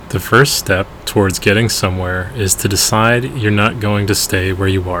The first step towards getting somewhere is to decide you're not going to stay where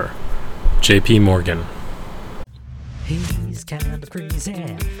you are. J.P. Morgan. He's kind of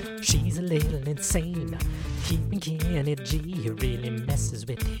crazy, she's a little insane. Keeping Kenny G really messes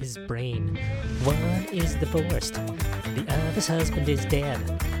with his brain. One is divorced, the other's husband is dead.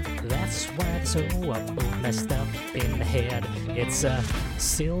 That's why they're so both messed up in the head. It's a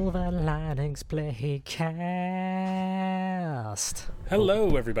Silver Linings Playcast.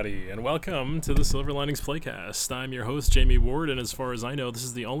 Hello, everybody, and welcome to the Silver Linings Playcast. I'm your host, Jamie Ward, and as far as I know, this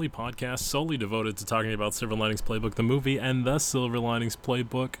is the only podcast solely devoted to talking about Silver Linings Playbook, the movie, and the Silver Linings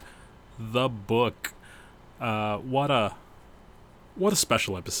Playbook, the book. What a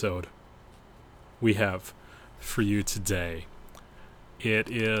special episode we have for you today.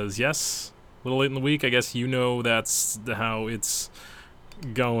 It is, yes, a little late in the week. I guess you know that's how it's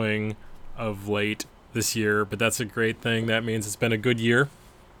going of late this year, but that's a great thing. That means it's been a good year.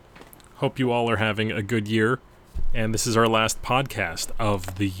 Hope you all are having a good year. And this is our last podcast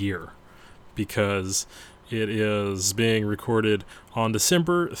of the year because it is being recorded on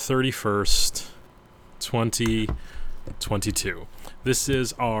December 31st, 2022. This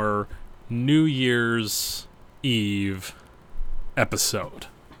is our New Year's Eve episode.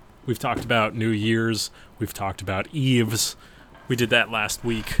 We've talked about New Year's, we've talked about Eves. We did that last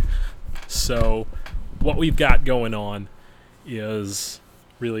week. So what we've got going on is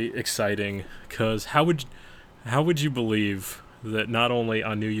really exciting because how would you believe that not only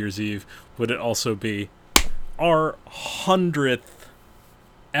on New Year's Eve would it also be our 100th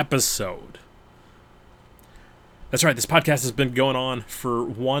episode? That's right, this podcast has been going on for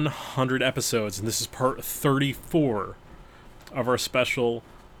 100 episodes, and this is part 34 of our special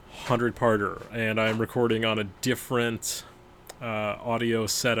 100-parter, and I'm recording on a different audio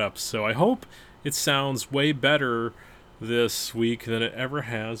setup, so I hope it sounds way better this week than it ever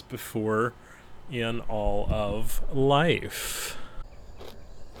has before in all of life.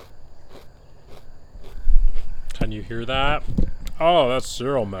 Can you hear that? Oh, that's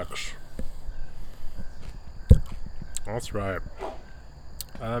cereal mix. That's right.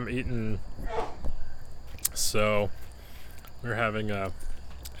 I'm eating. So, we're having a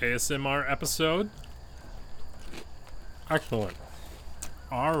ASMR episode. Excellent.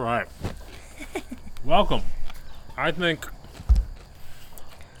 All right. Welcome. I think.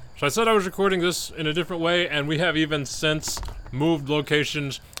 So I said I was recording this in a different way, and we have even since moved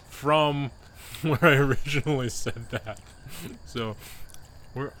locations from where I originally said that. So,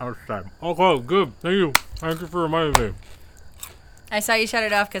 we're outside. Okay, good. Thank you. Thank you for reminding me. I saw you shut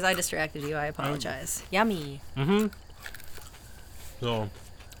it off because I distracted you. I apologize. Yummy. Mm-hmm. So,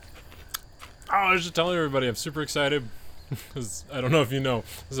 I was just telling everybody I'm super excited because I don't know if you know,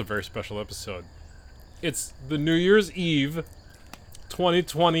 this is a very special episode. It's the New Year's Eve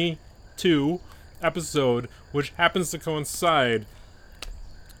 2022 episode, which happens to coincide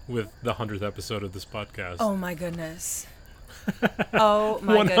with the 100th episode of this podcast. Oh my goodness. Oh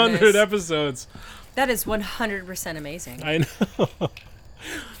my 100 goodness. episodes. That is 100% amazing. I know.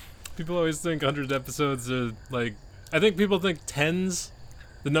 People always think 100 episodes are like, I think people think tens,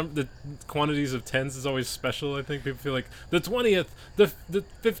 the quantities of tens is always special. I think people feel like the 20th, the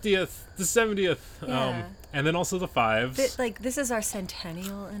 50th, the 70th, Yeah. and then also the fives. This is our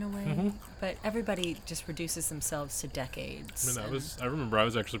centennial in a way, Mm-hmm. but everybody just reduces themselves to decades. I mean, I remember I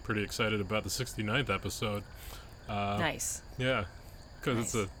was actually pretty excited about the 69th episode. Nice. Yeah, because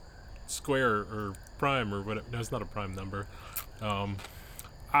Nice. it's a square or prime or whatever. No, it's not a prime number. One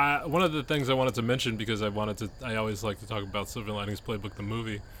of the things I wanted to mention, because I always like to talk about Silver Linings Playbook, the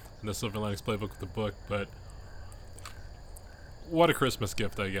movie, and the Silver Linings Playbook, the book, but what a Christmas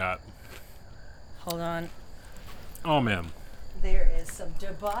gift I got. Hold on. Oh, man. There is some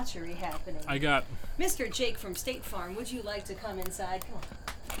debauchery happening. I got... Mr. Jake from State Farm, would you like to come inside? Come on.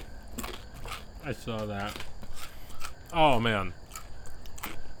 I saw that. Oh, man.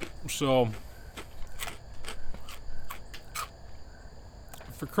 So,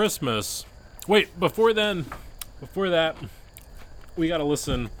 for Christmas... Wait, before that, we gotta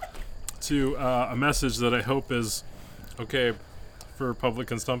listen to a message that I hope is okay for public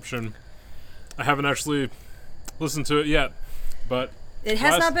consumption. I haven't actually listened to it yet, but... It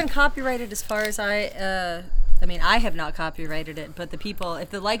has not been copyrighted as far as I mean, I have not copyrighted it, but the people, if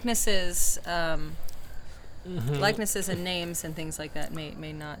the likenesses and names and things like that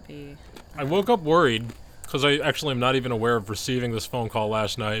may not be. I woke up worried, because I actually am not even aware of receiving this phone call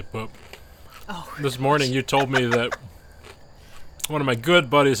last night, but this morning you told me that one of my good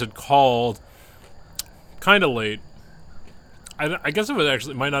buddies had called kind of late. I guess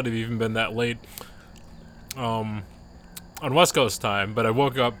it might not have even been that late. on West Coast time, but I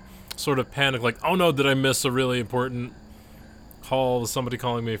woke up sort of panicked, like, oh no, did I miss a really important call? Somebody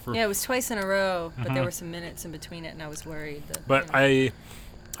calling me for... Yeah, it was twice in a row, but there were some minutes in between it, and I was worried that... But I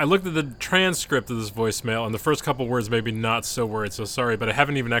looked at the transcript of this voicemail, and the first couple words made me not so worried, so sorry, but I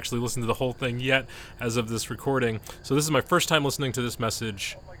haven't even actually listened to the whole thing yet as of this recording. So this is my first time listening to this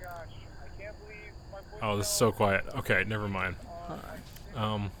message. Oh my gosh, I can't believe my voice. Oh, this is so quiet. Okay, never mind. Hold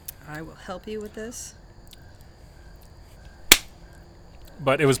on. I will help you with this.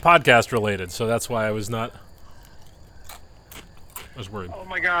 But it was podcast related, so that's why I was not... I was worried. Oh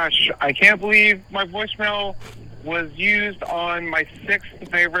my gosh, I can't believe my voicemail was used on my sixth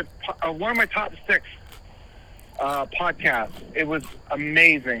favorite, one of my top 6 podcasts. It was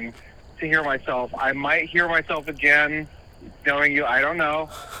amazing to hear myself. I might hear myself again, knowing you, I don't know.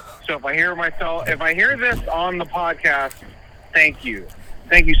 So if I hear this on the podcast, thank you.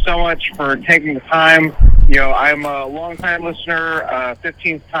 Thank you so much for taking the time. You know, I'm a long-time listener,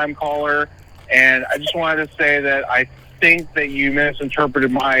 15th time caller, and I just wanted to say that I think that you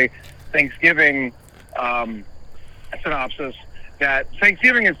misinterpreted my Thanksgiving synopsis, that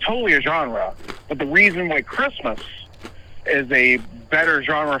Thanksgiving is totally a genre, but the reason why Christmas is a better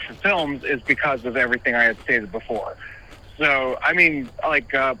genre for films is because of everything I had stated before. So, I mean, like,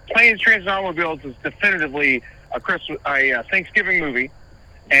 Planes, Trains, and Automobiles is definitively a Thanksgiving movie,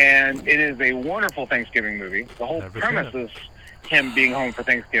 and it is a wonderful Thanksgiving movie. The whole premise is him being home for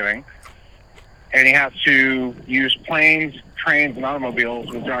Thanksgiving, and he has to use planes, trains, and automobiles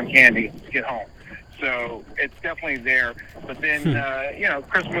with John Candy to get home. So it's definitely there. But then, you know,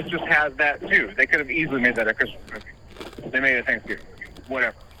 Christmas just has that, too. They could have easily made that a Christmas movie. They made it a Thanksgiving movie.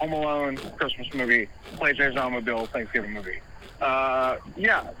 Whatever. Home Alone, Christmas movie, Planes, Trains, and Automobiles, Thanksgiving movie.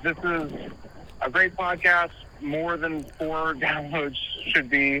 Yeah, this is a great podcast. More than 4 downloads should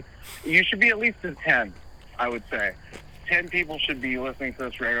be. You should be at least at 10, I would say. 10 people should be listening to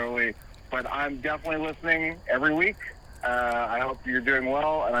this regularly. But I'm definitely listening every week. I hope you're doing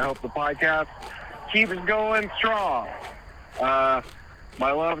well, and I hope the podcast keeps going strong. My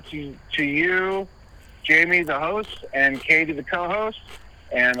love to you, Jamie, the host, and Katie, the co-host,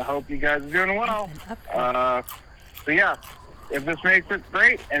 and I hope you guys are doing well. So yeah, if this makes it,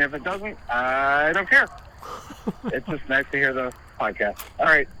 great, and if it doesn't, I don't care. It's just nice to hear the podcast. All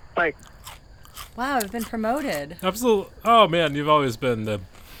right, bye. Wow, I've been promoted. Absolutely. Oh, man, you've always been the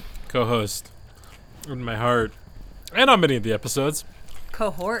co-host in my heart, and on many of the episodes.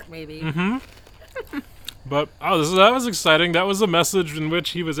 Cohort, maybe. But that was exciting. That was a message in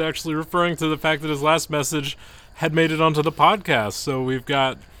which he was actually referring to the fact that his last message had made it onto the podcast. So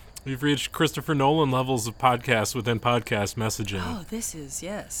we've reached Christopher Nolan levels of podcast within podcast messaging. Oh, this is,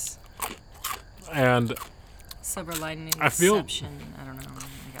 yes. And Silver lining, I feel- exception. I don't know.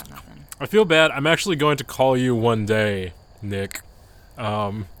 I got nothing. I feel bad. I'm actually going to call you one day, Nick,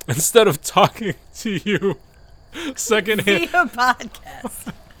 instead of talking to you secondhand. Via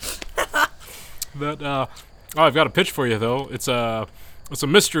podcast. I've got a pitch for you though. It's a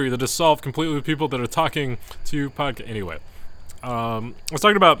mystery that is solved completely with people that are talking to podcast. Anyway, I was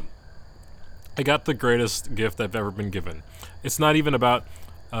talking about. I got the greatest gift I've ever been given. It's not even about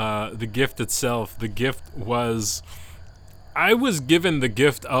the gift itself. The gift was, I was given the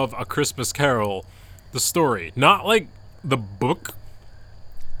gift of A Christmas Carol, the story, not like the book.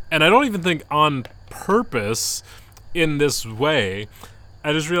 And I don't even think on purpose in this way.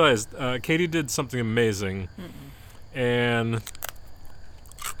 I just realized Katie did something amazing and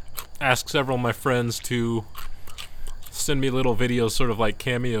asked several of my friends to send me little videos, sort of like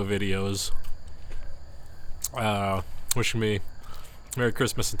cameo videos, wishing me Merry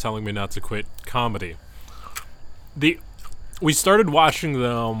Christmas and telling me not to quit comedy. We started watching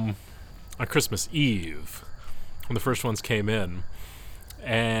them on Christmas Eve when the first ones came in,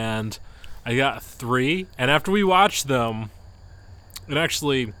 and I got 3, and after we watched them, and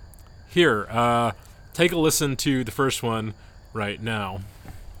actually, here, take a listen to the first one right now.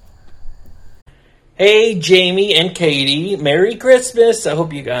 Hey, Jamie and Katie, Merry Christmas. I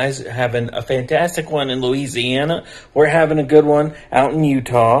hope you guys are having a fantastic one in Louisiana. We're having a good one out in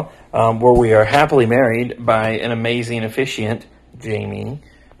Utah, where we are happily married by an amazing officiant, Jamie.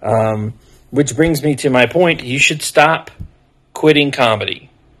 Which brings me to my point. You should stop quitting comedy.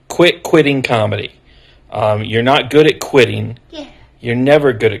 Quit quitting comedy. You're not good at quitting. Yeah. You're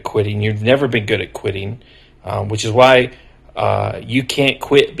never good at quitting. You've never been good at quitting, which is why you can't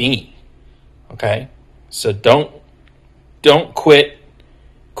quit me. Okay? So don't quit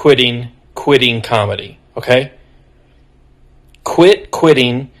quitting comedy. Okay? Quit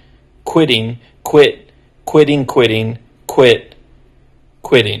quitting quitting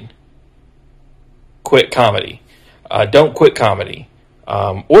comedy. don't quit comedy.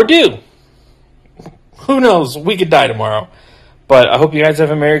 Or do. Who knows? We could die tomorrow. But I hope you guys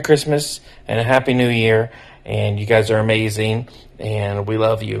have a Merry Christmas and a Happy New Year. And you guys are amazing. And we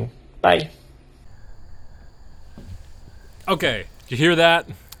love you. Bye. Okay, you hear that?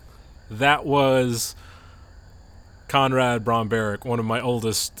 That was Conrad Bromberg, one of my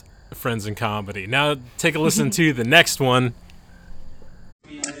oldest friends in comedy. Now take a listen to the next one.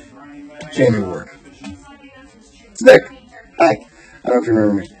 Jamie Ward. It's Nick. Hi. I don't know if you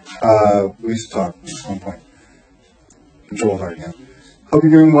remember me. We used to talk at one point. Joel Hart again. Hope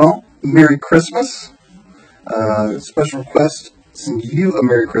you're doing well. Merry Christmas. Special request, sing you a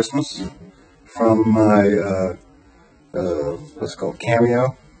Merry Christmas from my, what's it called,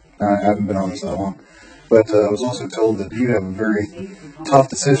 cameo. I haven't been on this that long. But I was also told that you have a very tough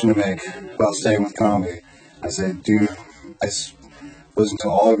decision to make about staying with comedy. I said, dude, listen to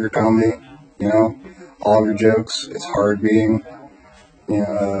all of your comedy, all of your jokes. It's hard being,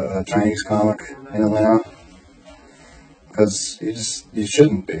 a Chinese comic in Atlanta. Because you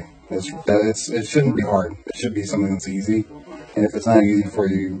shouldn't be. It shouldn't be hard. It should be something that's easy. And if it's not easy for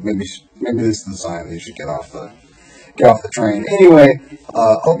you, maybe this is the sign that you should get off the train. Anyway,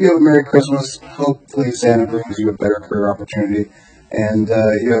 hope you have a Merry Christmas. Hopefully Santa brings you a better career opportunity. And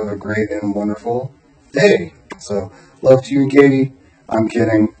you have a great and wonderful day. So, love to you and Katie. I'm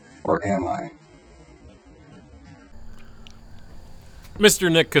kidding. Or am I?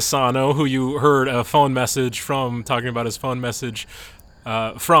 Mr. Nick Cassano, who you heard a phone message from, talking about his phone message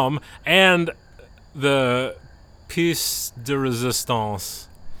from, and the piece de resistance.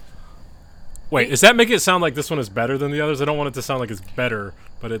 Wait, does that make it sound like this one is better than the others? I don't want it to sound like it's better,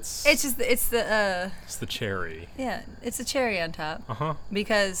 but it's the cherry. Yeah, it's the cherry on top.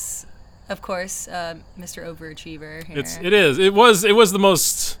 Because, of course, Mr. Overachiever here. It is. It was the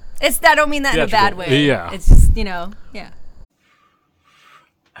most. I don't mean that in a bad way. Yeah. It's just yeah.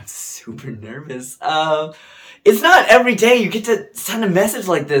 I'm super nervous. It's not every day you get to send a message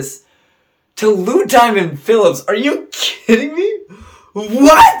like this to Lou Diamond Phillips. Are you kidding me?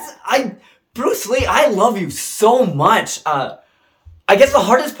 What? Bruce Lee, I love you so much. I guess the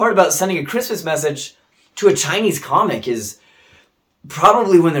hardest part about sending a Christmas message to a Chinese comic is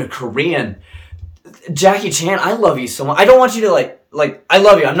probably when they're Korean. Jackie Chan, I love you so much. I don't want you to like I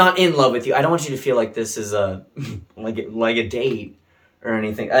love you. I'm not in love with you. I don't want you to feel like this is like a date or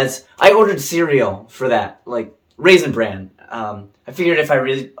anything. I ordered cereal for that, like Raisin Bran. I figured if I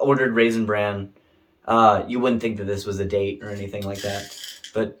really ordered Raisin Bran, you wouldn't think that this was a date or anything like that.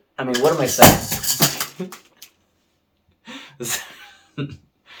 But I mean, what am I saying?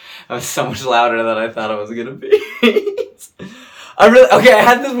 I was so much louder than I thought I was gonna be. I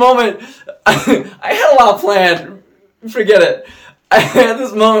had this moment. I had a lot planned. Forget it. I had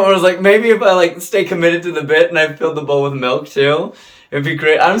this moment where I was like, maybe if I stay committed to the bit and I filled the bowl with milk too, it'd be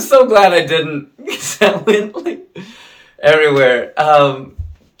great. I'm so glad I didn't, because that went everywhere.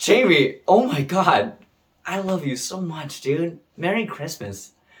 Jamie, oh my god, I love you so much, dude. Merry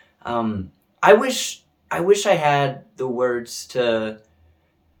Christmas. I wish I had the words to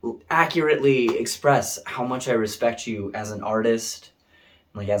accurately express how much I respect you as an artist,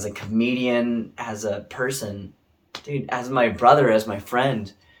 as a comedian, as a person. Dude, as my brother, as my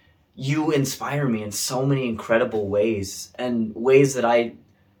friend, you inspire me in so many incredible ways, and ways that I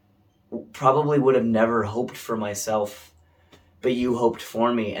probably would have never hoped for myself, but you hoped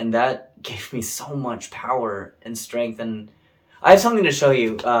for me, and that gave me so much power and strength. And I have something to show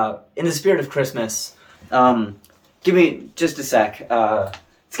you. In the spirit of Christmas, give me just a sec.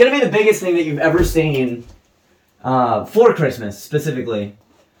 It's going to be the biggest thing that you've ever seen for Christmas, specifically.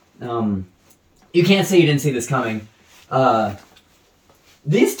 You can't say you didn't see this coming.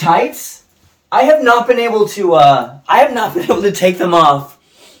 These tights, I have not been able to take them off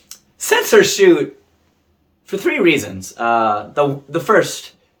since our shoot for 3 reasons. The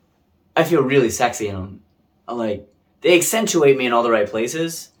first, I feel really sexy in them. They accentuate me in all the right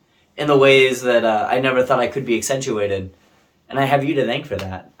places, in the ways that I never thought I could be accentuated. And I have you to thank for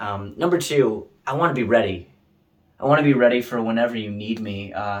that. Number 2, I want to be ready. I want to be ready for whenever you need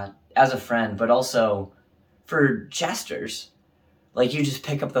me, as a friend, but also for jesters. You just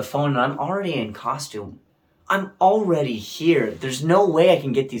pick up the phone and I'm already in costume. I'm already here. There's no way I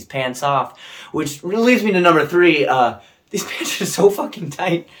can get these pants off, which leads me to number 3. These pants are so fucking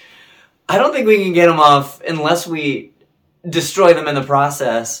tight. I don't think we can get them off unless we destroy them in the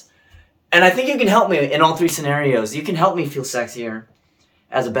process. And I think you can help me in all 3 scenarios. You can help me feel sexier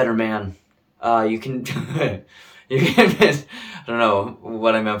as a better man. You can... I don't know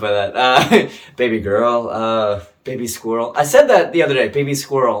what I meant by that. Baby girl, baby squirrel. I said that the other day, baby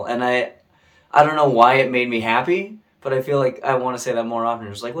squirrel, and I don't know why it made me happy, but I feel like I want to say that more often.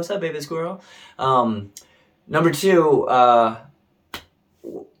 Just like, what's up, baby squirrel? Number two,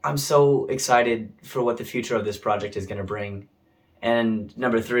 I'm so excited for what the future of this project is going to bring. And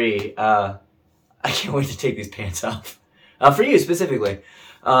number three, I can't wait to take these pants off. For you specifically.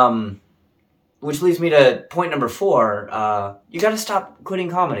 Which leads me to point number 4. You got to stop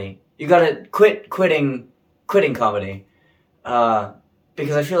quitting comedy. You got to quit quitting comedy.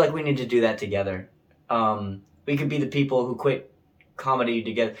 Because I feel like we need to do that together. We could be the people who quit comedy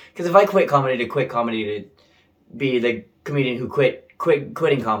together. Because if I quit comedy to be the comedian who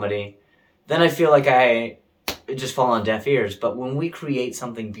quitting comedy, then I feel like I just fall on deaf ears. But when we create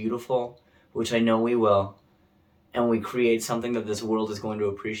something beautiful, which I know we will, and we create something that this world is going to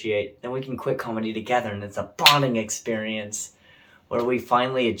appreciate, then we can quit comedy together, and it's a bonding experience where we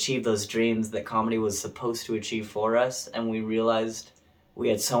finally achieve those dreams that comedy was supposed to achieve for us, and we realized we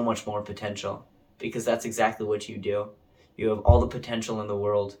had so much more potential, because that's exactly what you do. You have all the potential in the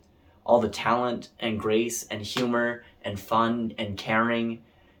world, all the talent and grace and humor and fun and caring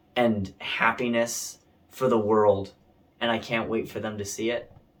and happiness for the world, and I can't wait for them to see it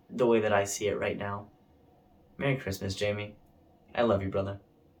the way that I see it right now. Merry Christmas, Jamie. I love you, brother.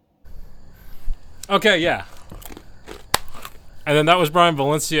 Okay, yeah. And then that was Brian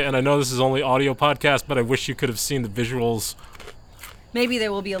Valencia, and I know this is only audio podcast, but I wish you could have seen the visuals. Maybe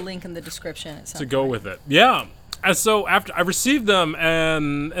there will be a link in the description at some to go with it. Yeah. And so after I received them,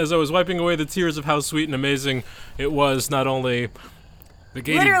 and as I was wiping away the tears of how sweet and amazing it was, not only that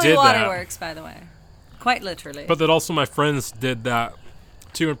Katie literally did waterworks, by the way. Quite literally. but that also my friends did that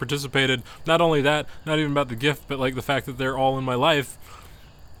too and participated. Not only that, not even about the gift, but like the fact that they're all in my life,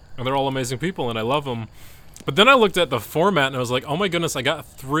 and they're all amazing people, and I love them. But then I looked at the format, and I was like, oh my goodness, I got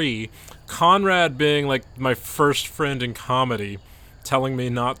 3. Conrad being like my first friend in comedy, telling me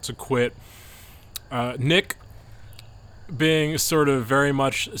not to quit. Nick being sort of very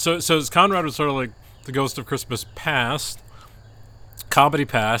much... So Conrad was sort of like the Ghost of Christmas Past, comedy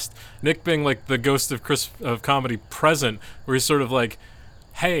past. Nick being like the Ghost of Comedy Present, where he's sort of like,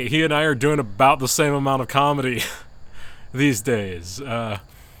 hey, he and I are doing about the same amount of comedy these days.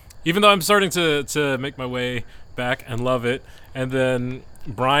 Even though I'm starting to make my way back and love it. And then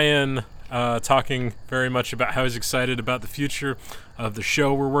Brian talking very much about how he's excited about the future of the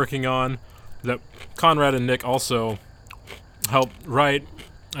show we're working on, that Conrad and Nick also helped write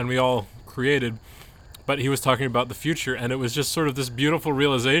and we all created. But he was talking about the future, and it was just sort of this beautiful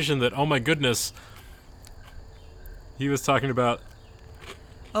realization that, oh my goodness, he was talking about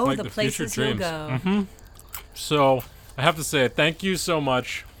like the future places you'll dreams. go. So I have to say thank you so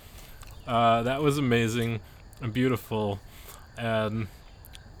much. That was amazing and beautiful, and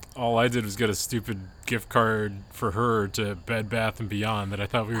all I did was get a stupid gift card for her to Bed Bath & Beyond that I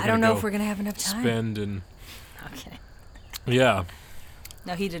thought we were I going don't to know if we're going to have enough time. spend. And Okay. yeah,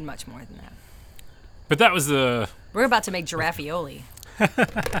 No, he did much more than that. but that was the... We're about to make giraffioli.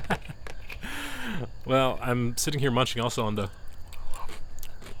 Well, I'm sitting here munching also on the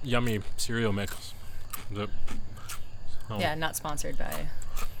yummy cereal mix. Yeah, not sponsored by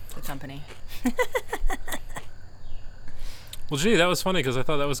the company. Well, gee, that was funny because I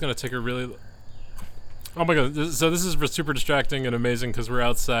thought that was going to take a really... Oh my god, so this is super distracting and amazing because we're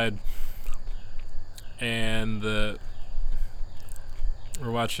outside and we're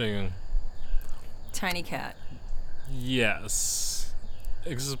watching... Tiny cat. Yes.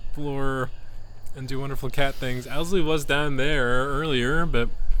 Explore and do wonderful cat things. Owsley was down there earlier, but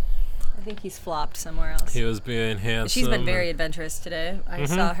I think he's flopped somewhere else. he was being handsome. She's been very adventurous today. I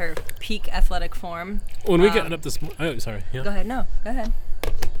saw her peak athletic form. When we got up this... Oh, sorry. Yeah. Go ahead. No, go ahead.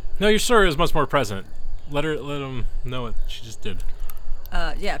 No, your story is much more present. Let him know what she just did.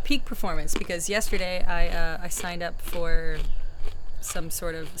 Yeah, peak performance, because yesterday I signed up for some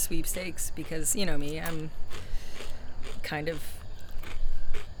sort of sweepstakes because, you know me, I'm kind of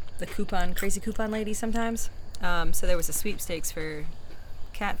the crazy coupon lady sometimes. So there was a sweepstakes for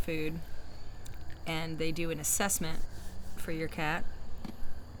cat food, and they do an assessment for your cat.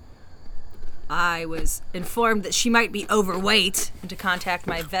 I was informed that she might be overweight and to contact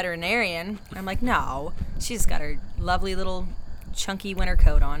my veterinarian. I'm like, no, she's got her lovely little chunky winter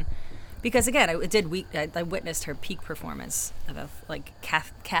coat on. Because again, I witnessed her peak performance of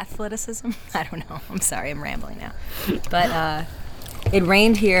cat athleticism. I don't know. I'm sorry, I'm rambling now. But it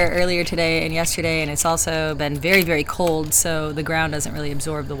rained here earlier today and yesterday, and it's also been very, very cold, so the ground doesn't really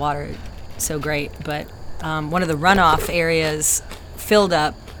absorb the water so great. But one of the runoff areas filled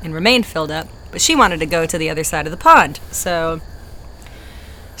up and remained filled up, but she wanted to go to the other side of the pond. So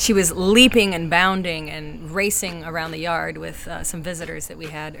she was leaping and bounding and racing around the yard with some visitors that we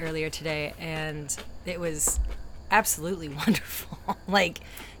had earlier today, and it was absolutely wonderful. Like,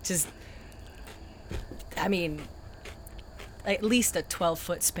 just, I mean, at least a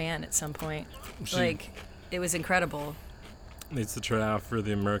 12-foot span at some point. Like, it was incredible. Needs to try out for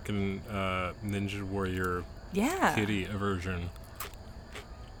the American Ninja Warrior kitty version.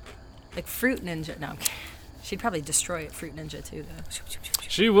 Like Fruit Ninja. No, she'd probably destroy it, Fruit Ninja, too, though.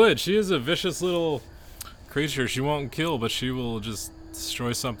 She would. She is a vicious little creature. She won't kill, but she will just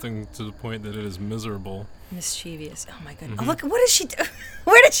destroy something to the point that it is miserable. Mischievous. Oh, my goodness. Oh, look, what did she do?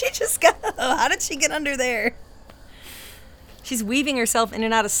 Where did she just go? How did she get under there? She's weaving herself in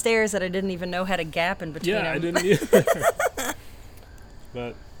and out of stairs that I didn't even know had a gap in between them. I didn't either.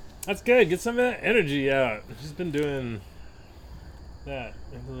 But that's good. Get some of that energy out. She's been doing that.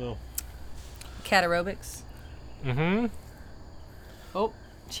 A little Cat aerobics. Mm-hmm. Oh,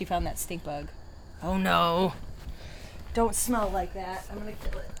 she found that stink bug. Oh, no. Don't smell like that. I'm going to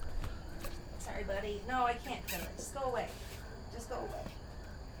kill it. Sorry, buddy. No, I can't kill it. Just go away. Just go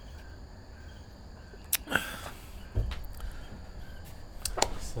away.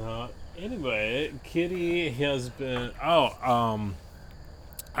 So, anyway, Kitty has been...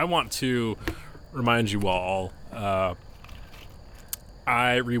 I want to remind you all, I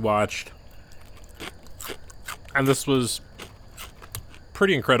rewatched, and this was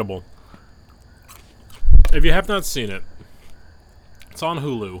pretty incredible. If you have not seen it, it's on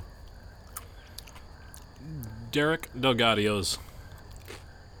Hulu. Derek Delgadio's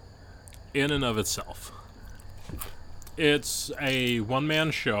In and of Itself. It's a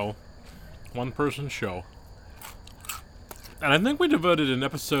one-man show, one-person show. And I think we devoted an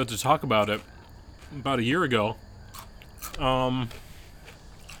episode to talk about it about a year ago, when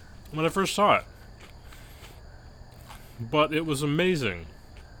I first saw it. But it was amazing.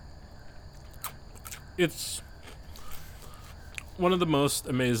 It's one of the most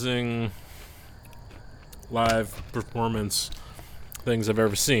amazing live performance things I've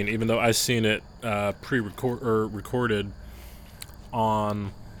ever seen, even though I've seen it recorded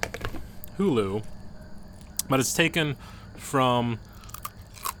on Hulu. But it's taken from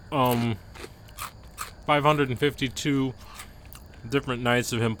 552 different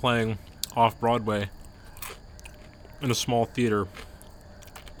nights of him playing off-Broadway in a small theater.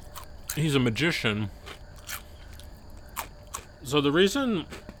 He's a magician. So the reason...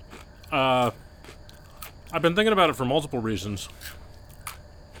 I've been thinking about it for multiple reasons.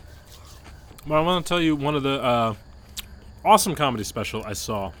 But I want to tell you one of the awesome comedy special I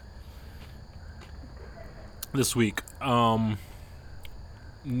saw this week.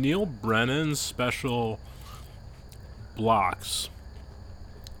 Neil Brennan's special Blocks.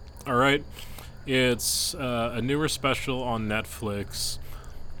 Alright? It's a newer special on Netflix.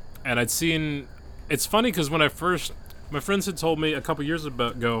 And I'd seen... It's funny because when I first... My friends had told me a couple years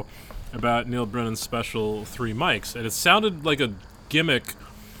ago about Neil Brennan's special 3 Mics. And it sounded like a gimmick.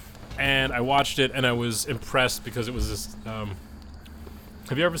 And I watched it and I was impressed because it was this...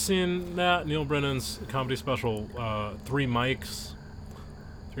 have you ever seen that? Neil Brennan's comedy special, 3 Mics?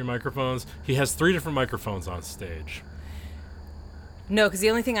 3 microphones? He has 3 different microphones on stage. No, because the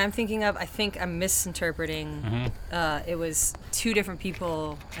only thing I'm thinking of, I think I'm misinterpreting. It was 2 different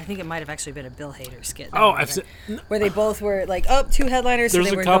people. I think it might have actually been a Bill Hader skit. Oh, I've seen... Where they both were like, 2 headliners, so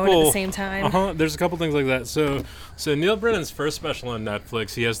they were going at the same time. There's a couple things like that. So Neil Brennan's first special on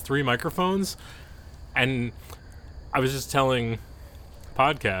Netflix, he has 3 microphones. And I was just telling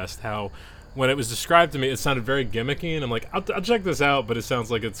podcast how when it was described to me, it sounded very gimmicky. And I'm like, I'll check this out, but it sounds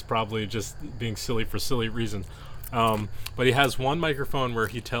like it's probably just being silly for silly reasons. But he has one microphone where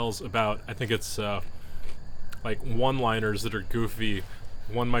he tells about, I think it's like one-liners that are goofy,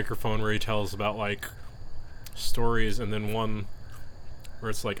 one microphone where he tells about like stories, and then one where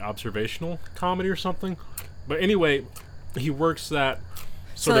it's like observational comedy or something. But anyway, he works that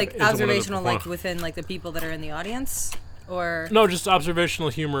so like observational, like within like the people that are in the audience, or no, just observational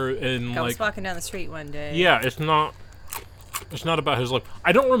humor in I like was walking down the street one day. Yeah, it's not about his life.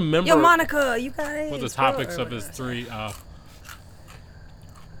 I don't remember. Yo, Monica, you guys. What the topics of his 3,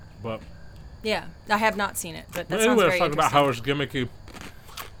 but yeah, I have not seen it, but that anyway, sounds very I was talking about how it's gimmicky.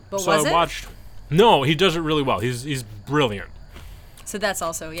 But so was I watched. it? No, he does it really well. He's brilliant. So that's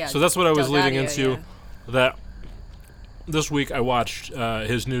also So that's what I was leading into. Yeah. That this week I watched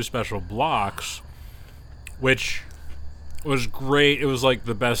his new special Blocks, which was great. It was like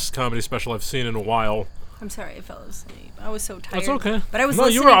the best comedy special I've seen in a while. I'm sorry, I fell asleep. I was so tired. That's okay. But I was no,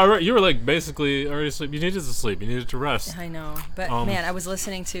 listening. you were like basically already asleep. You needed to sleep. You needed to rest. I know, but man, I was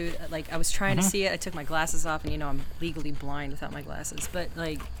listening to like I was trying to see it. I took my glasses off, and I'm legally blind without my glasses. But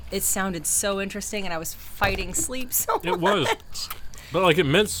like it sounded so interesting, and I was fighting sleep so much. It was. But like it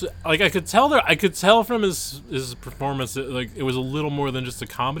meant, like I could tell from his performance that like it was a little more than just a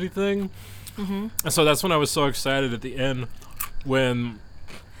comedy thing. Mm-hmm. And so that's when I was so excited at the end when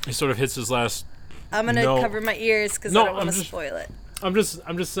he sort of hits his last. I'm gonna cover my ears because I don't want to spoil it. I'm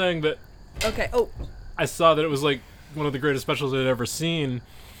just saying that. Okay. Oh. I saw that it was like one of the greatest specials I'd ever seen,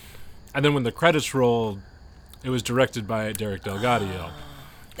 and then when the credits rolled, it was directed by Derek DelGaudio.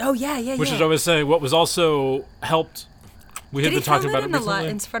 Oh yeah. Which is, I was saying, what was also helped. We had been talking about it recently.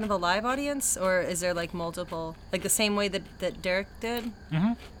 In front of a live audience, or is there like multiple, like the same way that Derek did?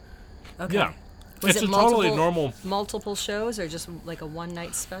 Mm-hmm. Okay. Yeah. Was it's it a totally normal. Multiple shows, or just like a one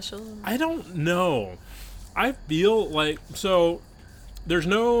night special? I don't know. I feel like there's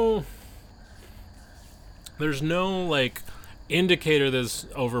no like indicator that's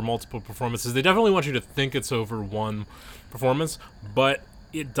over multiple performances. They definitely want you to think it's over one performance, but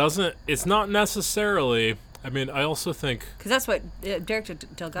it's not necessarily. I mean, I also think because that's what Derek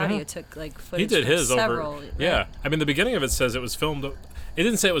DelGaudio took like footage. He did his several, over. right? Yeah, I mean, the beginning of it says it was filmed. It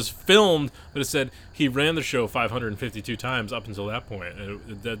didn't say it was filmed, but it said he ran the show 552 times up until that point.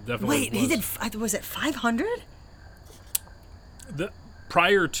 That definitely. Wait, he did. Was it 500?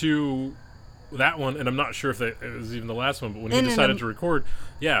 Prior to that one, and I'm not sure if it was even the last one, but when he decided to record,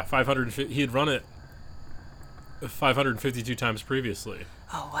 550. He had run it 552 times previously.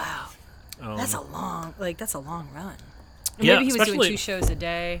 Oh wow. That's a long run. Yeah, maybe he was doing 2 shows a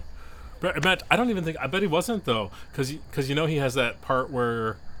day. But I bet he wasn't though, because he has that part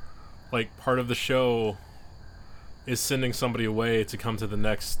where, like, part of the show is sending somebody away to come to the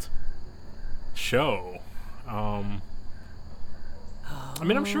next show. I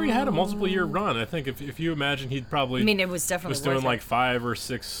mean, I'm sure he had a multiple year run. I think if you imagine, he'd probably. I mean, it was definitely was doing worth like it. 5 or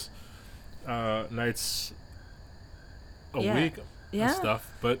 6 nights a week and stuff,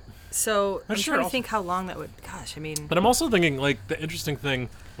 but. So I'm sure trying to think how long that would. Gosh, I mean. But I'm also thinking, like, the interesting thing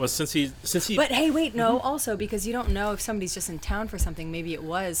was since he. But hey, wait, no. Also, because you don't know if somebody's just in town for something. Maybe it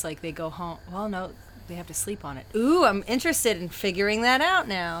was like they go home. Well, no, they have to sleep on it. Ooh, I'm interested in figuring that out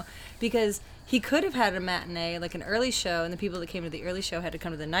now, because he could have had a matinee, like an early show, and the people that came to the early show had to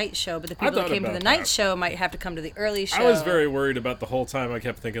come to the night show. But the people that came to the night show might have to come to the early show. I was very worried about the whole time. I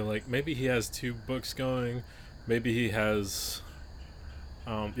kept thinking, like, maybe he has 2 books going. Maybe he has.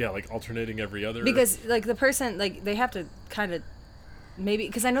 Like alternating every other. Because like the person, like they have to kind of maybe,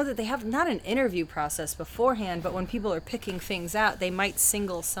 because I know that they have not an interview process beforehand, but when people are picking things out, they might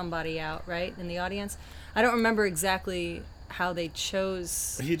single somebody out, right, in the audience. I don't remember exactly how they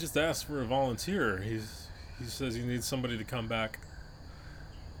chose. He just asked for a volunteer. He says he needs somebody to come back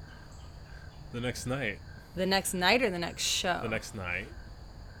the next night. The next night or the next show? The next night.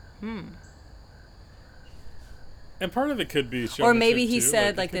 And part of it could be or maybe he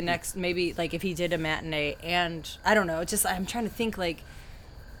said like the next, maybe like if he did a matinee and I don't know, just I'm trying to think like,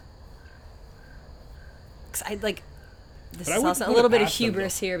 cause I like this is also a little bit of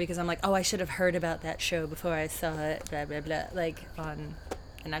hubris here because I'm like, oh, I should have heard about that show before I saw it, blah blah blah, like on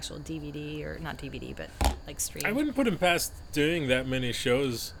an actual DVD or not DVD but like stream. I wouldn't put him past doing that many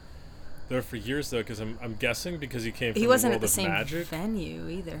shows there for years though, because I'm guessing because he came from he wasn't the at world the same magic. Venue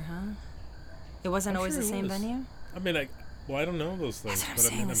either, huh? It wasn't always the same venue. I mean, I don't know those things, but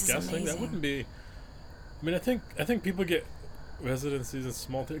I mean, I'm guessing that wouldn't be. I mean, I think people get residencies in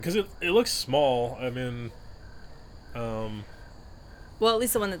small because it looks small. I mean, well, at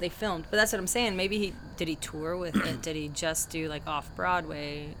least the one that they filmed. But that's what I'm saying. Maybe did he tour with it? Did he just do like off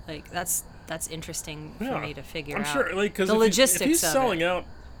Broadway? Like that's interesting for me to figure out. I'm sure, like, because the logistics if he's of selling it. out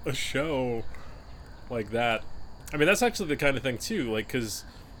a show like that, I mean, that's actually the kind of thing too. Like, because.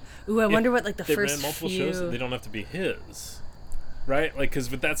 Ooh, I wonder what like the they first ran multiple few. shows. They don't have to be his, right? Like, because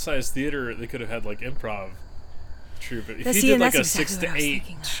with that size theater, they could have had like improv troupe. If he did like a 6 to 8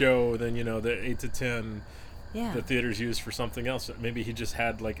 show, then the 8 to 10, the theater's used for something else. Maybe he just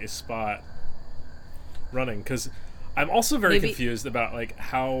had like a spot running. Because I'm also very confused about like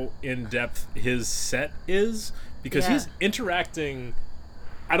how in depth his set is, because he's interacting.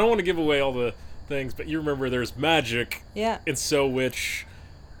 I don't want to give away all the things, but you remember there's magic. Yeah. And so which.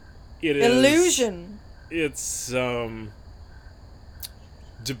 It is illusion. It's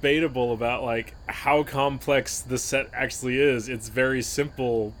debatable about like how complex the set actually is. It's very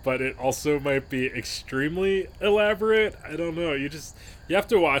simple, but it also might be extremely elaborate. I don't know. You have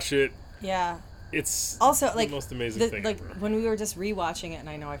to watch it. Yeah. It's also like the most amazing thing. Like when we were just rewatching it, and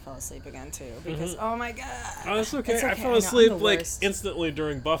I know I fell asleep again too because oh my god. Oh, that's okay. It's okay. I fell asleep like worst. instantly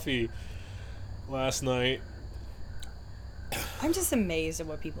during Buffy last night. I'm just amazed at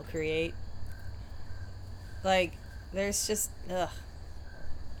what people create. Like, there's just,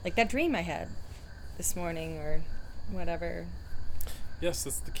 like that dream I had this morning or whatever. Yes,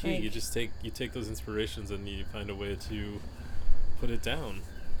 that's the key. Like- You take those inspirations and you find a way to put it down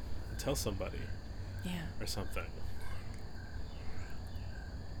and tell somebody Yeah. or something.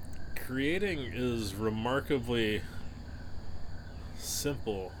 Creating is remarkably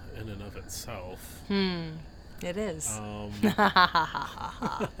simple in and of itself. It is.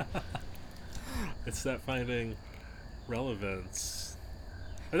 It's that finding relevance.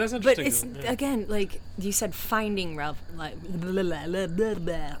 And that's But interesting. it's yeah. again, like you said, finding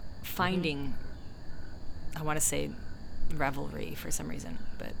finding. I want to say revelry for some reason,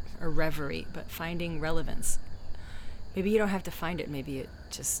 or reverie, but finding relevance. Maybe you don't have to find it. Maybe it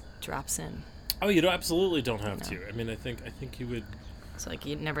just drops in. Oh, you absolutely don't have to. I mean, I think you would. It's like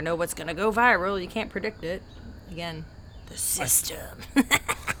you never know what's gonna go viral. You can't predict it. Again, the system.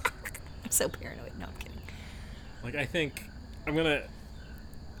 I'm so paranoid. No, I'm kidding. Like, I think I'm gonna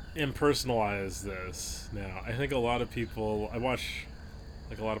impersonalize this now. I think a lot of people, I watch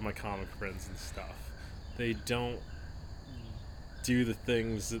like a lot of my comic friends and stuff, they don't do the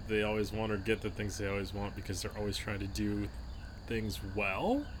things that they always want or get the things they always want because they're always trying to do things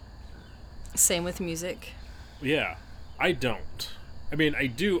well. Same with music. Yeah, I don't. I mean, I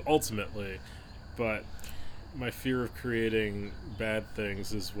do ultimately, but my fear of creating bad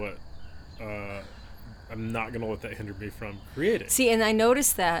things is what I'm not going to let that hinder me from creating. See, and I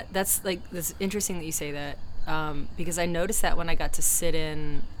noticed that's interesting that you say that, because I noticed that when I got to sit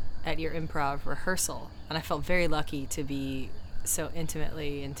in at your improv rehearsal, and I felt very lucky to be so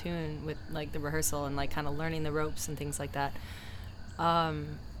intimately in tune with like the rehearsal and like kind of learning the ropes and things like that.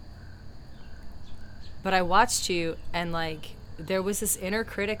 But I watched you, and like there was this inner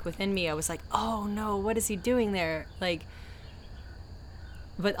critic within me. I was like, oh no, what is he doing there? Like,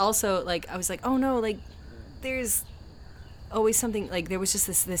 but also like I was like, oh no, like there's always something, like there was just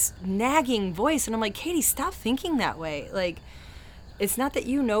this nagging voice, and I'm like, Katie, stop thinking that way. Like, it's not that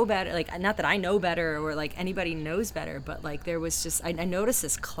you know better, like not that I know better or like anybody knows better, but like there was just I noticed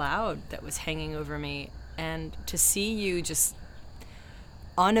this cloud that was hanging over me, and to see you just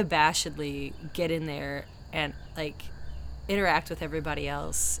unabashedly get in there and like interact with everybody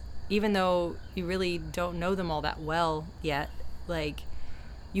else, even though you really don't know them all that well yet, like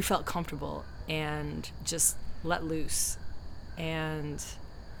you felt comfortable and just let loose, and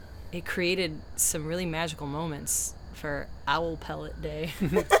it created some really magical moments for Owl Pellet Day.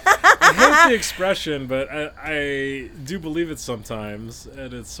 I hate the expression, but I do believe it sometimes,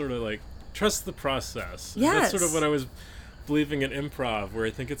 and it's sort of like trust the process. And Yes. that's sort of what I was believing in improv, where I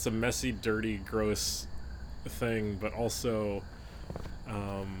think it's a messy, dirty, gross thing, but also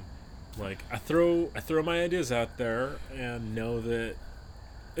like I throw my ideas out there and know that.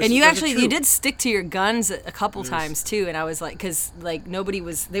 And you they're actually true. you did stick to your guns a couple times too, and I was like, because like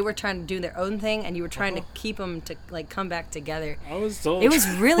they were trying to do their own thing, and you were trying to keep them to like come back together. I was told It was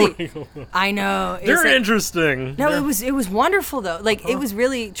really, I know. It was They're like- interesting. No, it was wonderful though. Like it was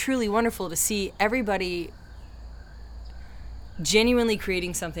really truly wonderful to see everybody genuinely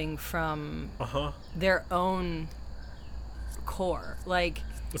creating something from their own core, like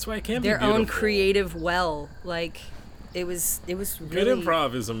That's why it can their be own beautiful. creative well. Like it was really Good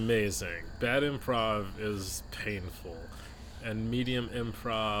improv is amazing. Bad improv is painful, and medium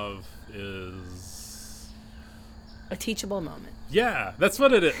improv is a teachable moment. yeah. That's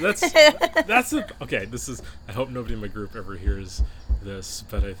what it is. That's okay. This is. I hope nobody in my group ever hears this,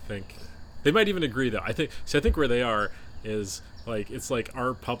 but I think they might even agree though. I think where they are is like it's like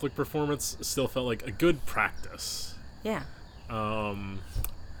our public performance still felt like a good practice. Yeah.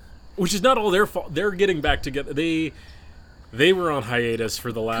 Which is not all their fault. They're getting back together. They were on hiatus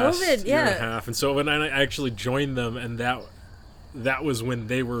for the last COVID, year and a yeah. half, and so when I actually joined them, and that was when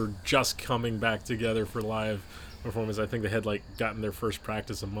they were just coming back together for live performance. I think they had like gotten their first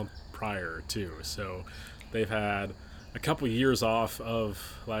practice a month prior too, so they've had a couple years off of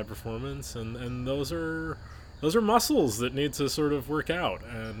live performance, and those are muscles that need to sort of work out,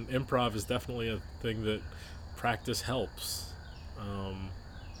 and improv is definitely a thing that practice helps.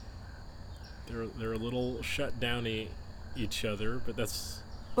 They're a little shut downy each other, but that's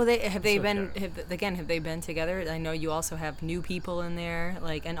Well, have they okay. been together? I know you also have new people in there,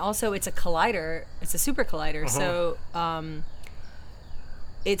 like, and also it's a collider. It's a super collider, so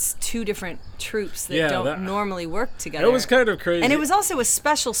it's two different troupes that Yeah, don't that- normally work together. it was kind of crazy. and it was also a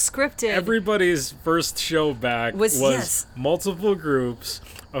special scripted. Everybody's first show back was yes. multiple groups,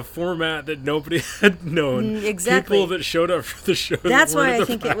 a format that nobody had known. Exactly. People that showed up for the show. that That's weren't why at I the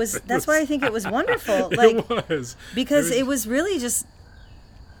think it was. practice. That's why I think it was wonderful. Like it was because it was really just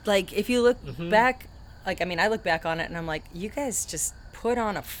like if you look Mm-hmm. back, like I mean, I look back on it and I'm like, you guys just put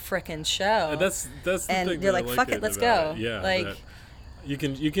on a frickin' show. That's the and thing. you're that I like, fuck liked it, let's about go. it. Yeah, like. that, You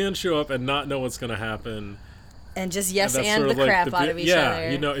can show up and not know what's going to happen. And just That's and sort the of like crap out of each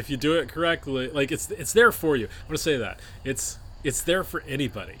other. Yeah, if you do it correctly, like it's there for you. I want to say that it's there for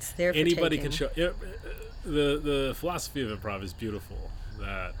anybody. It's there for anybody taking. can show. The philosophy of improv is beautiful.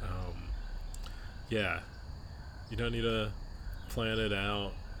 That you don't need to plan it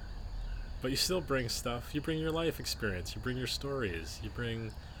out, but you still bring stuff. You bring your life experience. You bring your stories. You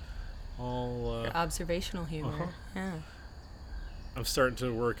bring all Your observational humor. Yeah. I'm starting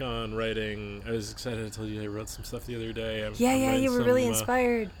to work on writing. I was excited to tell you I wrote some stuff the other day. I'm Yeah, writing you were some, really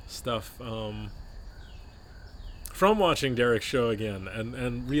inspired. Stuff from watching Derek's show again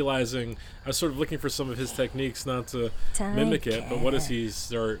and realizing I was sort of looking for some of his techniques, not to mimic it, but what does he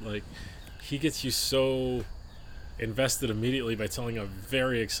start, like, he gets you so invested immediately by telling a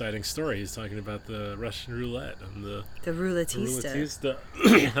very exciting story. He's talking about the Russian roulette and the roulettista.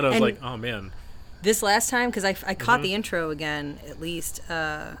 And I was like, oh man. This last time, because I caught the intro again, at least,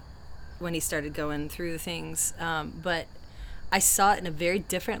 when he started going through the things. But I saw it in a very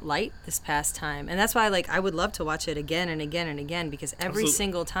different light this past time. And that's why I would love to watch it again and again and again, because every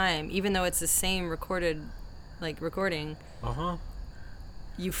single time, even though it's the same recording,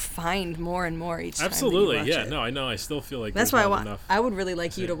 you find more and more each time. Absolutely, that you watch it. No, I know. I still feel like that's there's why not enough. I would really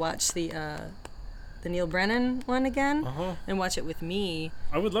like you to watch the Neil Brennan one again and watch it with me.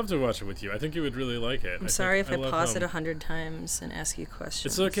 I would love to watch it with you. I think you would really like it. I'm sorry if I pause it 100 times and ask you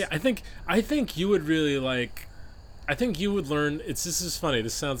questions. It's okay. I think you would really like. I think you would learn. This is funny.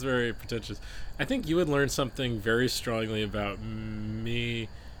 This sounds very pretentious. I think you would learn something very strongly about me,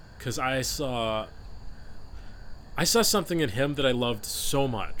 because I saw something in him that I loved so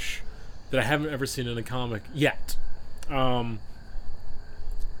much that I haven't ever seen in a comic yet. And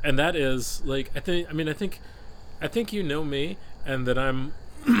that is I think you know me, and that I'm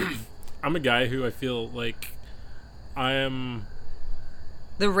I'm a guy who I feel like I am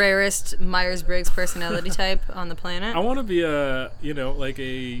the rarest Myers-Briggs personality type on the planet. I want to be a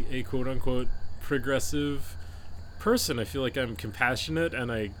quote unquote progressive person. I feel like I'm compassionate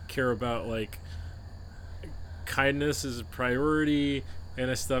and I care about kindness is a priority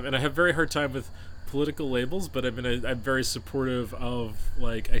and stuff. And I have a very hard time with political labels, but I'm very supportive of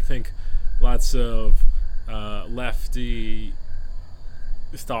I think lots of lefty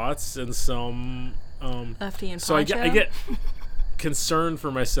thoughts and some lefty and so I get concerned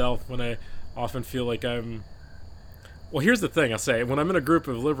for myself when I often feel like I'm. Well, here's the thing. I'll say when I'm in a group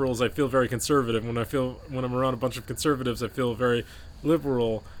of liberals, I feel very conservative. When I'm around a bunch of conservatives, I feel very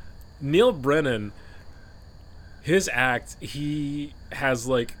liberal. Neil Brennan, his act, he has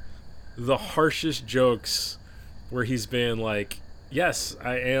the harshest jokes where he's been yes,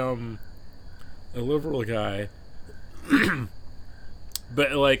 I am a liberal guy,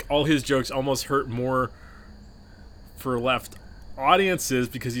 but all his jokes almost hurt more for left audiences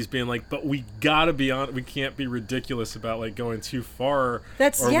because he's being but we gotta be on. We can't be ridiculous about going too far, we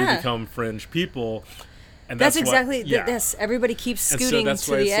become fringe people. And that's exactly this. Everybody keeps scooting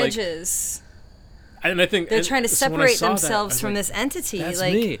to the edges. And I think they're trying to separate themselves from this entity. That's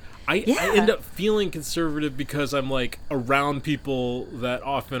me. I end up feeling conservative because I'm around people that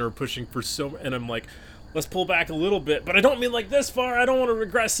often are pushing for and I'm let's pull back a little bit, but I don't mean this far. I don't want to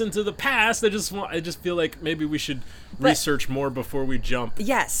regress into the past. I just feel like maybe we should research more before we jump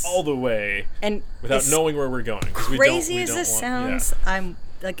all the way and without knowing where we're going. Crazy as this sounds, I'm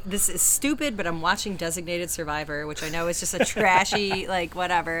this is stupid, but I'm watching Designated Survivor, which I know is just a trashy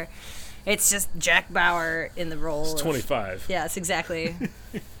whatever. It's just Jack Bauer in the role. It's 25. Yes, exactly.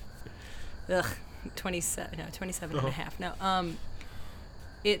 Ugh, 27 and a half. No,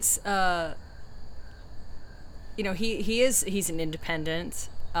 it's he's an independent,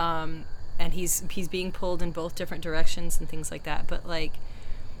 and he's being pulled in both different directions and things like that. But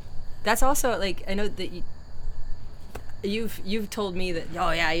that's also I know that you've told me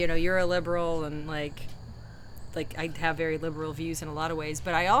that you're a liberal and I have very liberal views in a lot of ways,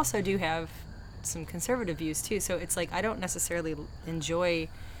 but I also do have some conservative views too. So it's I don't necessarily enjoy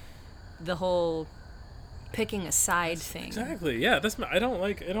the whole picking a side thing. Exactly. Yeah, I don't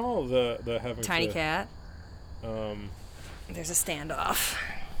like at all the having Tiny cat. There's a standoff.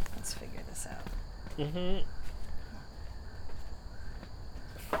 Let's figure this out. Mm-hmm.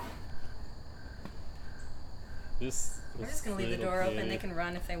 We're just gonna leave the door open. They can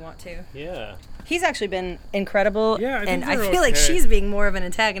run if they want to. Yeah. He's actually been incredible. Yeah, and I feel like she's being more of an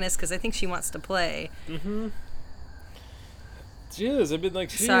antagonist because I think she wants to play. Mm-hmm. She is. I've been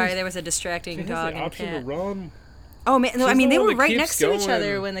sorry, there was a distracting dog and option cat. To run. Oh man, no, I mean they were right next to each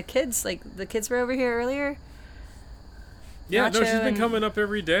other when the kids were over here earlier. Yeah, Nacho she's been coming up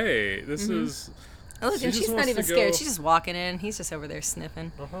every day. This is Oh, look, She and just she's not wants even to scared. go- She's just walking in. He's just over there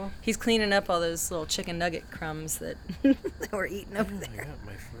sniffing. Uh-huh. He's cleaning up all those little chicken nugget crumbs that, that we're eating over I there. got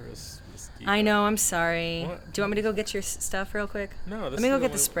my first mosquito. I know, I'm sorry. What? Do you want me to go get your stuff real quick? No, Let this me is go the get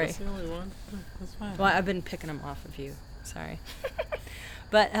the only- spray. That's the only one. No, that's fine. Well, I've been picking them off of you. Sorry.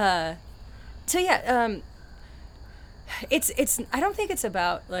 But, so yeah, it's, I don't think it's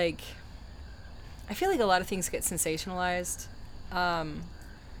about, like, I feel like a lot of things get sensationalized.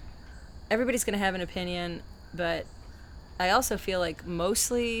 Everybody's going to have an opinion, but I also feel like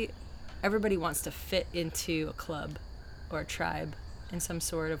mostly everybody wants to fit into a club or a tribe in some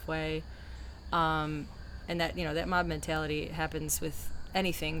sort of way. And that, you know, that mob mentality happens with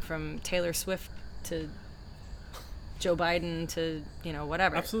anything from Taylor Swift to Joe Biden to, you know,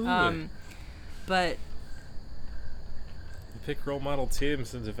 whatever. Absolutely. But You pick role model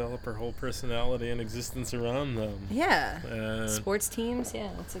teams and develop our whole personality and existence around them. yeah, And sports teams, yeah,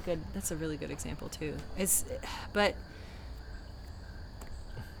 that's a really good example too. But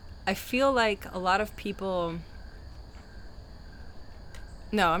I feel like a lot of people.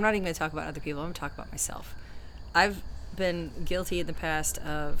 No, I'm not even going to talk about other people. I'm going to talk about myself. I've been guilty in the past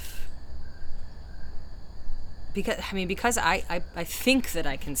of because I think that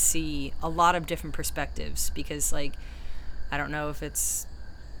I can see a lot of different perspectives because, like, I don't know if it's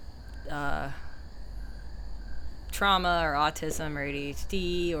trauma or autism or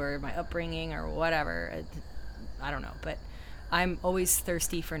ADHD or my upbringing or whatever. I don't know, but I'm always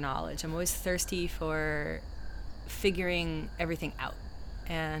thirsty for knowledge. I'm always thirsty for figuring everything out.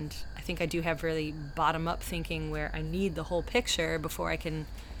 And I think I do have really bottom-up thinking where I need the whole picture before I can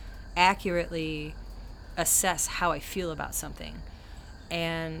accurately assess how I feel about something.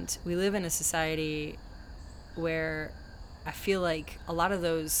 And we live in a society where I feel like a lot of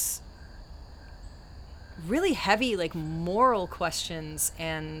those really heavy, like, moral questions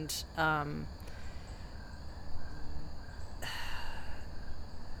and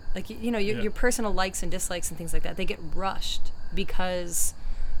like, you know, your personal likes and dislikes and things like that, they get rushed because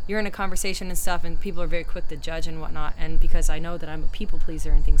you're in a conversation and stuff and people are very quick to judge and whatnot. And because I know that I'm a people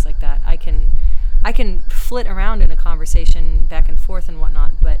pleaser and things like that, I can flit around in a conversation back and forth and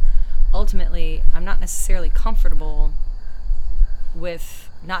whatnot, but ultimately I'm not necessarily comfortable with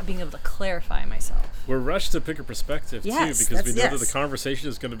not being able to clarify myself. we're rushed to pick a perspective Yes, too because we know that's- that the yes. conversation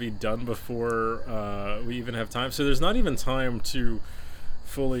is going to be done before we even have time. So there's not even time to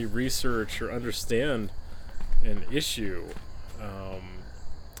fully research or understand an issue.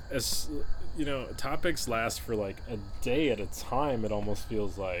 As you know, topics last for like a day at a time. It almost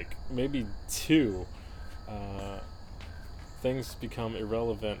feels like maybe two. Things become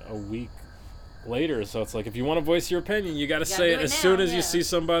irrelevant a week later. So it's like if you want to voice your opinion, you got to say do it it as now, soon as yeah. you see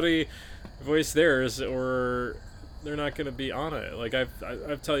somebody voice theirs, or they're not going to be on it. Like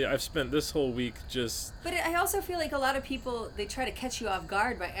I've tell you, I've spent this whole week just. But I also feel like a lot of people, they try to catch you off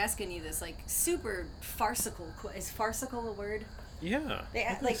guard by asking you this, like, super farcical. Is farcical a word? Yeah. They I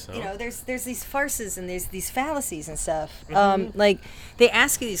think like so. you know, there's these farces and there's these fallacies and stuff. Mm-hmm. Like they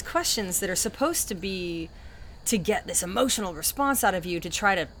ask you these questions that are supposed to be to get this emotional response out of you to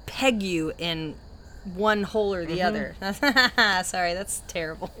try to peg you in one hole or the other. Sorry, that's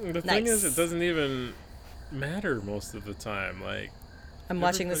terrible. The thing is, it doesn't even matter most of the time. Like I'm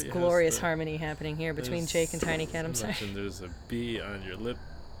watching this everybody has glorious the- harmony happening here between there's- Jake and Tiny Cat. I'm sorry. mentioned there's a bee on your lip.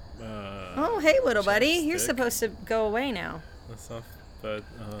 Oh, hey, little buddy. You're chapstick. supposed to go away now. That's stuff, but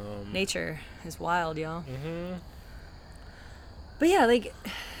Nature is wild, y'all. mhm. But yeah, like,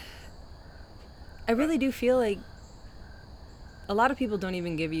 I really do feel like a lot of people don't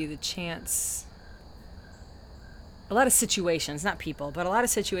even give you the chance. A lot of situations, not people, but a lot of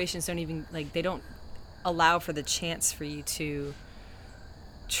situations don't even, like, they don't allow for the chance for you to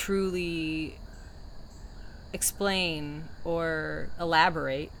truly explain or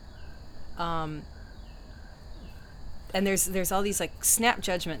elaborate. And there's all these, like, snap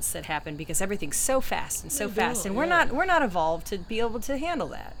judgments that happen because everything's so fast and so They fast, do, and yeah. we're not evolved to be able to handle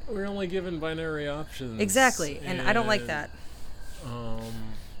that. We're only given binary options. Exactly, and I don't like and, that.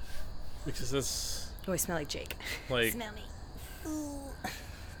 Because that's Oh, I smell like Jake. like Smell me.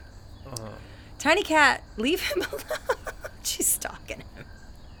 Tiny Cat, leave him alone. She's stalking him.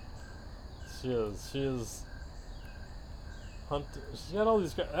 she is. She's got all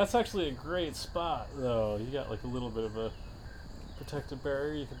these. That's actually a great spot, though. You got like a little bit of a protective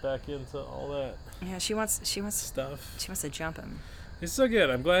barrier. You can back into all that Yeah, she wants stuff. to jump him. He's so good.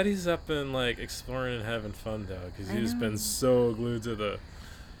 I'm glad he's up and like exploring and having fun though, because I he's know. been so glued to the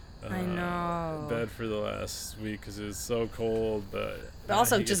I know. bed for the last week because it was so cold. But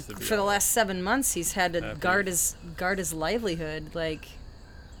Also, he gets just to be for the all last 7 months, he's had to happy. guard his livelihood. Like,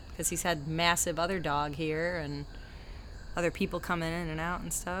 because he's had massive other dog here and other people coming in and out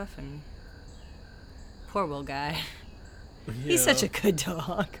and stuff. And poor Will Guy. He's such a good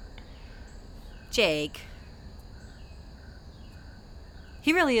dog. Jake.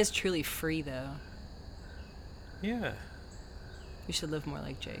 He really is truly free, though. Yeah. We should live more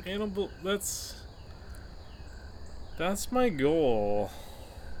like Jake. Animal. That's my goal.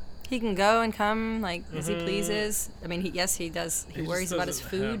 He can go and come like as he pleases. I mean, he does. He worries about his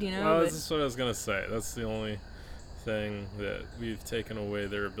food, you know. Well, but that's what I was gonna say. That's the only thing that we've taken away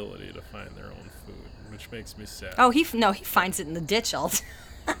their ability to find their own food, which makes me sad. oh, he finds it in the ditch all the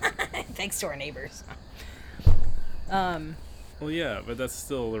time. Thanks to our neighbors. Well, yeah, but that's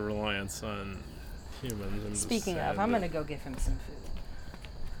still the reliance on humans. I'm Speaking of, I'm gonna go give him some food.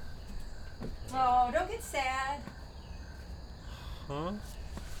 Oh, don't get sad. Huh?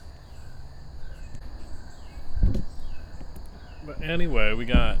 But anyway, we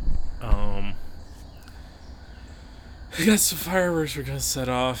got some fireworks we're gonna set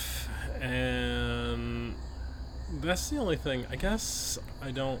off, and that's the only thing. I guess I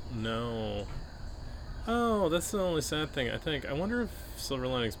don't know. Oh, that's the only sad thing. I wonder if Silver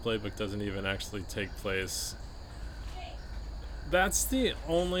Linings Playbook doesn't even actually take place. That's the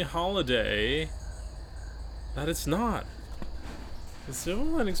only holiday that it's not. The Silver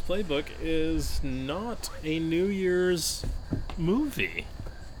Linings Playbook is not a New Year's movie.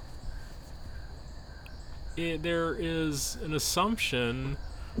 There is an assumption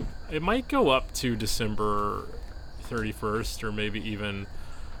it might go up to December 31st or maybe even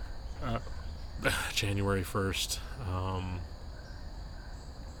January 1st.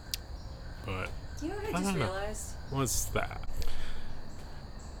 But Do you know what I don't just know. realized? What's that?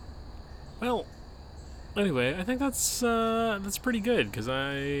 Well, anyway, I think that's pretty good because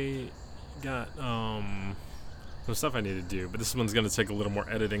I got some stuff I need to do, but this one's gonna take a little more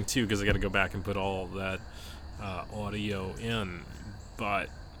editing too because I got to go back and put all that audio in. But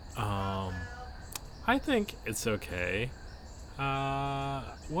I think it's okay.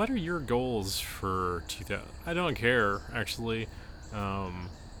 What are your goals for 2000? I don't care actually,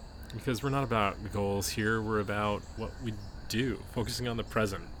 because we're not about goals here. We're about what we do, focusing on the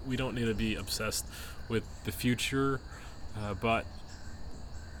present. We don't need to be obsessed with the future,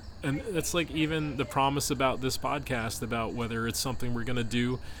 and it's like even the promise about this podcast about whether it's something we're gonna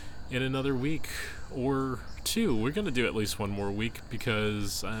do in another week or two. We're gonna do at least one more week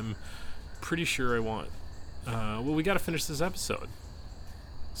because I'm pretty sure I want. Well, we got to finish this episode.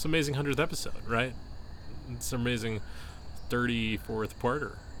 It's an amazing 100th episode, right? It's an amazing 34th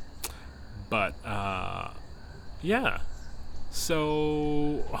parter. But yeah.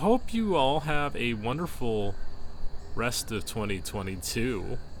 So hope you all have a wonderful rest of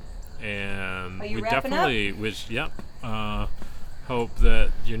 2022, and Are you we wrapping definitely wish. Yep. Hope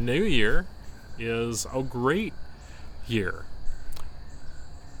that your new year is a great year.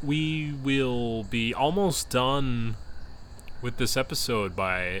 We will be almost done with this episode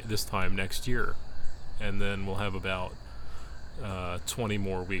by this time next year, and then we'll have about 20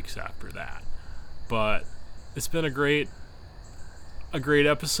 more weeks after that. But it's been a great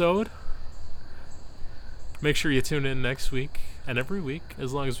episode. Make sure you tune in next week and every week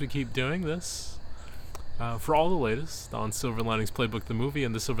as long as we keep doing this for all the latest on Silver Linings Playbook the movie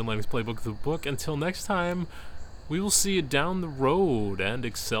and the Silver Linings Playbook the book. Until next time, we will see you down the road, and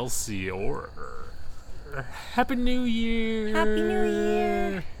Excelsior. Happy New Year! Happy New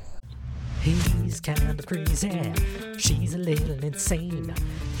Year! He's kind of crazy, she's a little insane.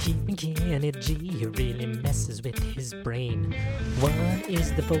 Keeping Kenny G really messes with his brain. One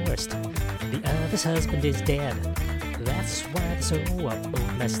is divorced, the other's husband is dead. That's why they're so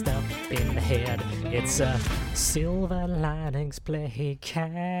messed up in the head. It's a Silver Linings Playcast.